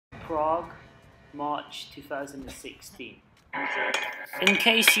Prague, March 2016. In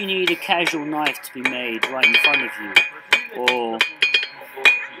case you need a casual knife to be made right in front of you, or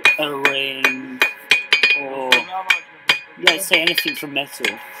a ring, or let's say anything from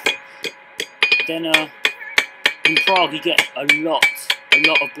metal, then in Prague you get a lot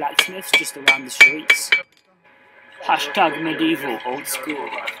of blacksmiths just around the streets. Hashtag medieval old school.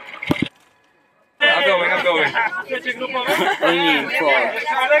 I'm going. Only in Prague.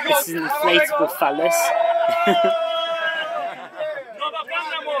 This is an inflatable phallus.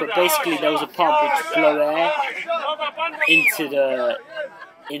 But basically there was a pump which blew air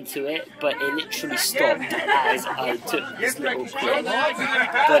into it, but it literally stopped as I took this little clip.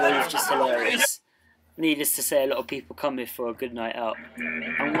 But it was just hilarious. Needless to say, a lot of people come here for a good night out.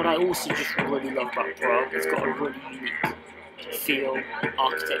 And what I also just really love about Prague, it's got a really unique feel,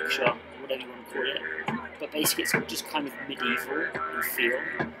 architecture, whatever you want to call it. But basically it's just kind of medieval in feel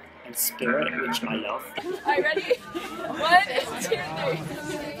and spirit, which I love. Alright, ready? 1, 2, 3.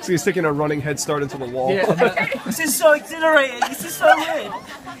 So he's taking a running head start into the wall. Yeah. This is so exhilarating, this is so weird.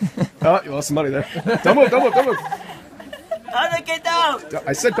 Oh, you lost some money there. Don't move. How do I get down?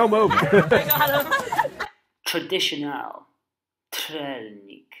 I said don't move. Traditional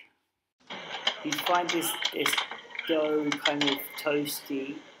trening. You find this dough kind of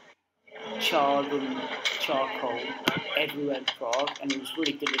toasty, charred and charcoal everywhere in Prague, and it was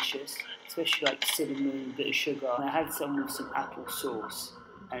really delicious, especially like cinnamon, a bit of sugar. And I had some with some apple sauce,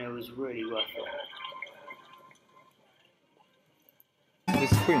 and it was really worth it.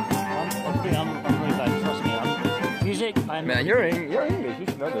 This is Queen. I'm really bad, trust me. Music, Man, you're English, you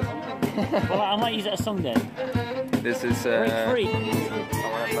should know this. Well, I might use that song then. This is Free. I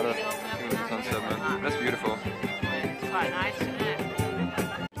want to English sunset, man. That's beautiful. It's quite nice, isn't it?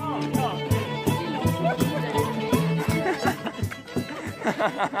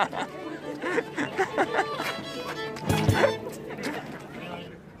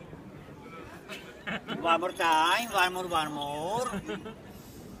 One more time, one more.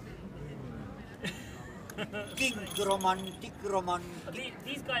 King romantic.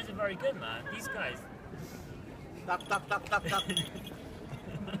 These guys are very good, man. These guys. Tak.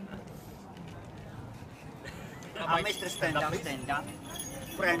 Mr. Stand up.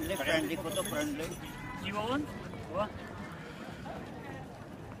 Friendly, photo friendly. You want one? What?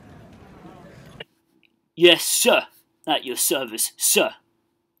 Yes, sir. At your service, sir.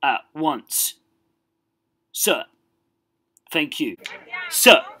 At once. Sir. Thank you.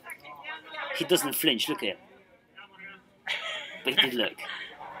 Sir. He doesn't flinch, look at him. But he did look.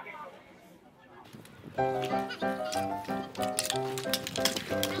 I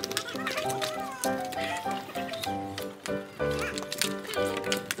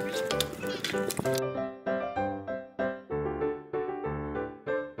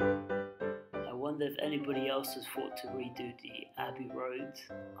wonder if anybody else has thought to redo the Abbey Road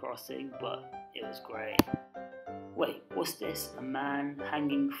crossing, but it was great. Wait, what's this? A man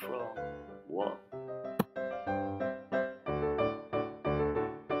hanging from what?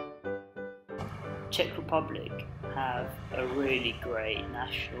 Czech Republic have a really great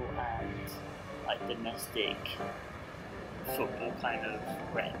national and like domestic football kind of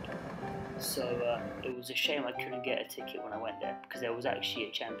rep. So it was a shame I couldn't get a ticket when I went there, because there was actually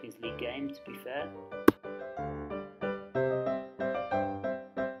a Champions League game, to be fair.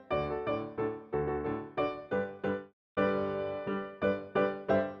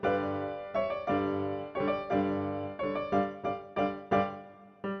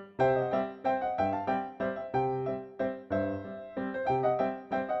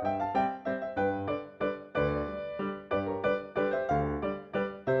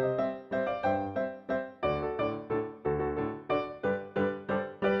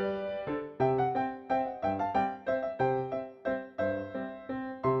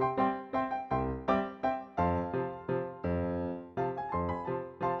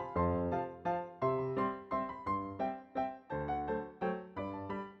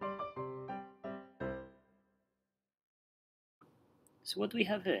 So what do we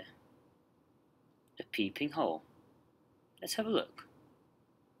have here? A peeping hole. Let's have a look.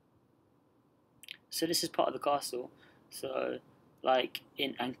 So this is part of the castle. So like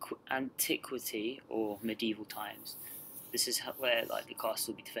in antiquity or medieval times, this is where like the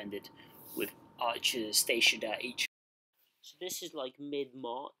castle will be defended with archers stationed at each. So this is like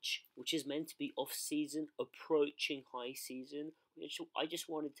mid-March, which is meant to be off-season, approaching high season. Which I just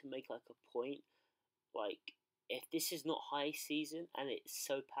wanted to make like a point, like, if this is not high season and it's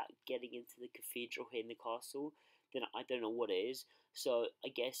so packed getting into the cathedral here in the castle, then I don't know what it is. So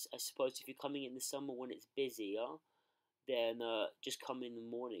I suppose if you're coming in the summer when it's busier, then just come in the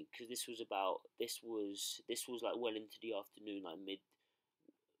morning, because this was like well into the afternoon, like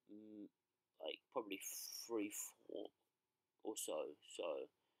like probably 3-4 or so.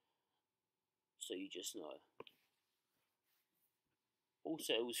 So you just know.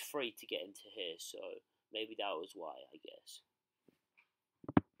 Also, it was free to get into here, so maybe that was why, I guess.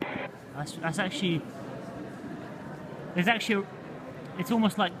 That's actually. It's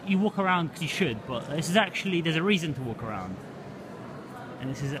almost like you walk around because you should, but there's a reason to walk around, and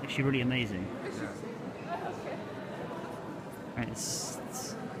this is actually really amazing. And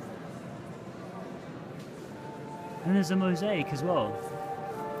and there's a mosaic as well.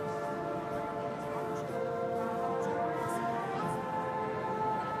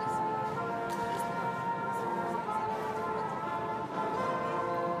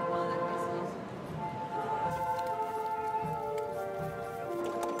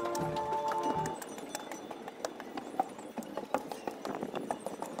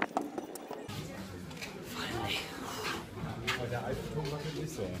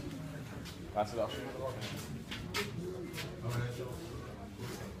 Warst du da auch schon mal drauf?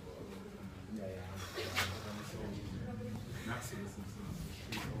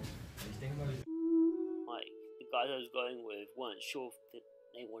 Like, the guys I was going with weren't sure that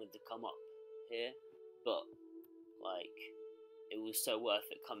they wanted to come up here, but like, it was so worth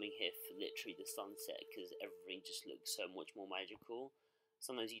it coming here for literally the sunset, because everything just looks so much more magical.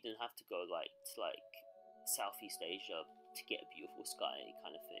 Sometimes you don't have to go like to Southeast Asia to get a beautiful sky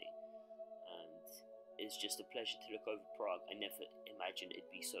kind of thing, and it's just a pleasure to look over Prague. I never imagined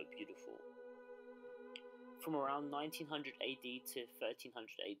it'd be so beautiful. From around 1900 AD to 1300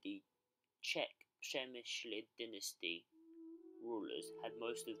 AD, Czech Přemysl dynasty rulers had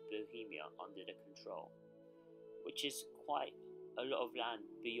most of Bohemia under their control, which is quite a lot of land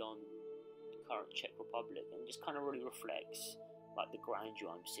beyond the current Czech Republic, and just kind of really reflects like the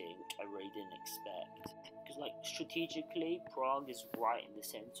grandeur I'm seeing, which I really didn't expect. Because like strategically, Prague is right in the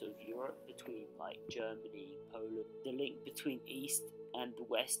center of Europe, between like Germany, Poland, the link between East and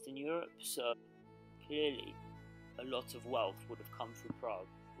Western Europe. So clearly, a lot of wealth would have come through Prague,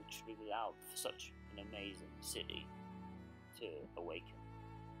 which would have allowed for such an amazing city to awaken.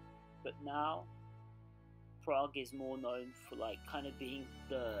 But now, Prague is more known for like kind of being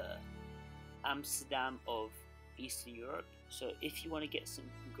the Amsterdam of Eastern Europe. So if you want to get some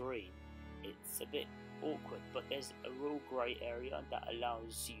green, it's a bit awkward, but there's a real grey area that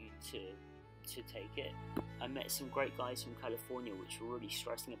allows you to take it. I met some great guys from California which were really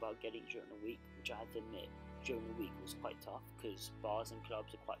stressing about getting during the week, which I had to admit during the week was quite tough because bars and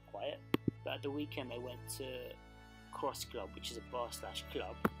clubs are quite quiet. But at the weekend I went to Cross Club, which is a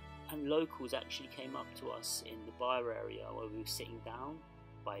bar/club, and locals actually came up to us in the bar area where we were sitting down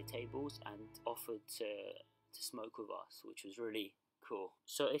by tables and offered to smoke with us, which was really cool.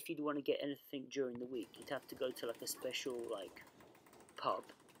 So if you'd want to get anything during the week, you'd have to go to like a special like pub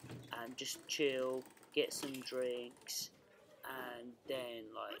and just chill, get some drinks, and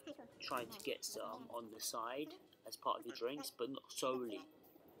then like try to get some on the side as part of the drinks, but not solely,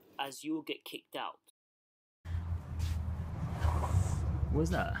 as you'll get kicked out. What's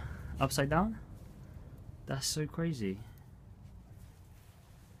that? Upside down? That's so crazy.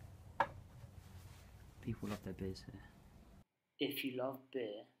 People love their beers here. If you love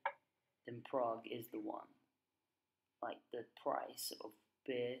beer, then Prague is the one. Like, the price of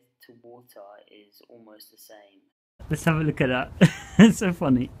beer to water is almost the same. Let's have a look at that. It's so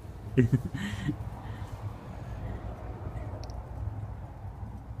funny.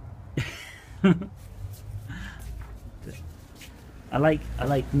 I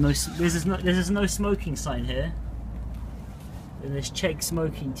like no. There's no smoking sign here. And this Czech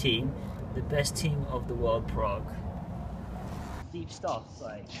smoking team, the best team of the world, Prague. Deep stuff,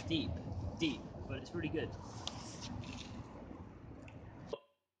 like deep, but it's really good.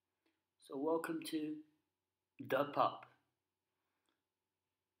 So welcome to the pub.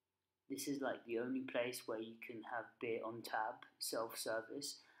 This is like the only place where you can have beer on tap,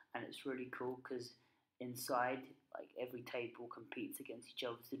 self-service, and it's really cool because inside, like every table competes against each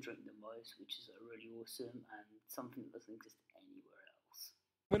other to drink the most, which is really awesome and something that doesn't exist anywhere else.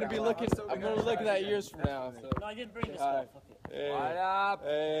 I'm gonna look at that years from now. So. No, I didn't bring this one. Hey, what up?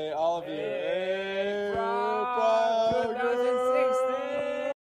 Hey, all of you. Hey, Prague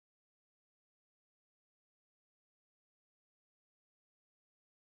 2016.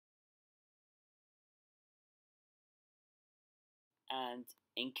 And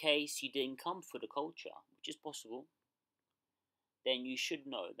in case you didn't come for the culture, which is possible, then you should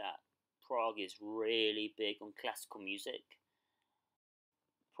know that Prague is really big on classical music.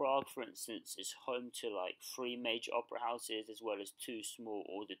 Prague, for instance, is home to like 3 major opera houses, as well as 2 small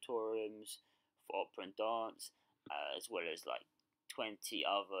auditoriums for opera and dance, as well as like 20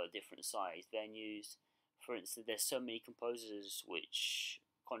 other different sized venues. For instance, there's so many composers which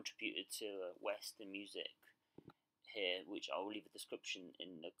contributed to Western music here, which I'll leave a description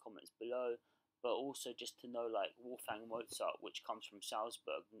in the comments below. But also just to know, like Wolfgang Mozart, which comes from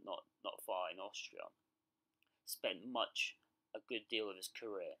Salzburg, not far in Austria, spent a good deal of his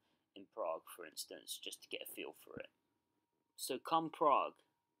career in Prague, for instance, just to get a feel for it. So come Prague,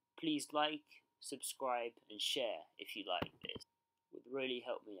 please like, subscribe and share if you like this. It would really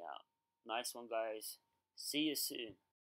help me out. Nice one, guys. See you soon.